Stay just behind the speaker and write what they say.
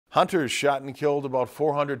Hunters shot and killed about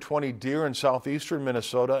 420 deer in southeastern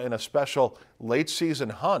Minnesota in a special late-season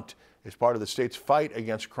hunt as part of the state's fight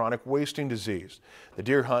against chronic wasting disease. The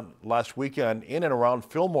deer hunt last weekend in and around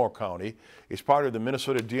Fillmore County is part of the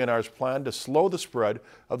Minnesota DNR's plan to slow the spread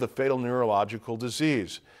of the fatal neurological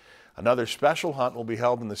disease. Another special hunt will be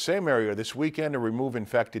held in the same area this weekend to remove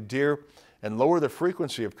infected deer and lower the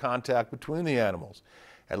frequency of contact between the animals.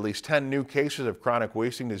 At least 10 new cases of chronic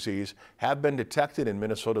wasting disease have been detected in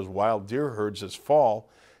Minnesota's wild deer herds this fall,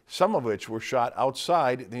 some of which were shot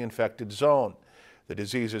outside the infected zone. The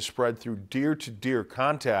disease is spread through deer-to-deer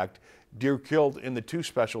contact. Deer killed in the two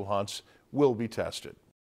special hunts will be tested.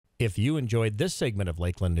 If you enjoyed this segment of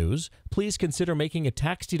Lakeland News, please consider making a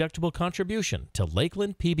tax-deductible contribution to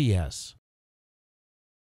Lakeland PBS.